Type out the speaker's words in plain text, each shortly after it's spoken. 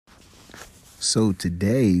So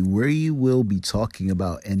today we will be talking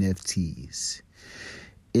about NFTs.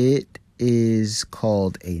 It is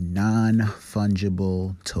called a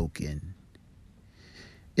non-fungible token.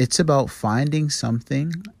 It's about finding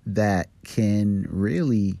something that can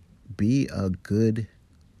really be a good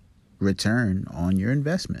return on your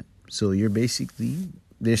investment. So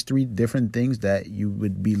there's three different things that you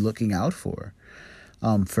would be looking out for.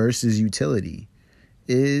 First is utility.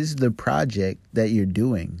 Is the project that you're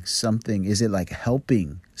doing something, is it like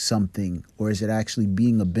helping something, or is it actually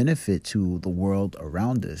being a benefit to the world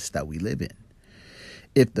around us that we live in?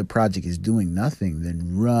 If the project is doing nothing,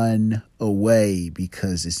 then run away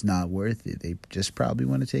because it's not worth it. They just probably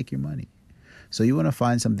want to take your money. So you want to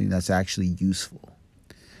find something that's actually useful.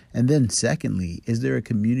 And then secondly, is there a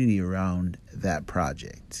community around that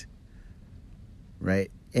project?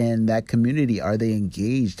 Right? And that community, are they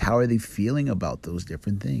engaged? How are they feeling about those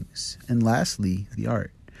different things? And lastly, the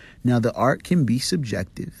art. Now, the art can be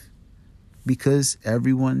subjective because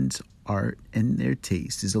everyone's art and their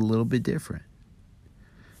taste is a little bit different.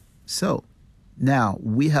 So now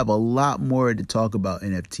we have a lot more to talk about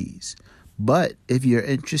NFTs. But if you're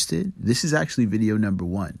interested, this is actually video number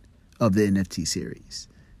 1 of the NFT series.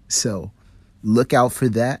 So look out for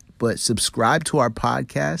that, but subscribe to our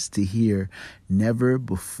podcast to hear never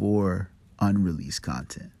before unreleased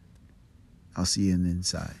content. I'll see you in the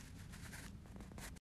inside.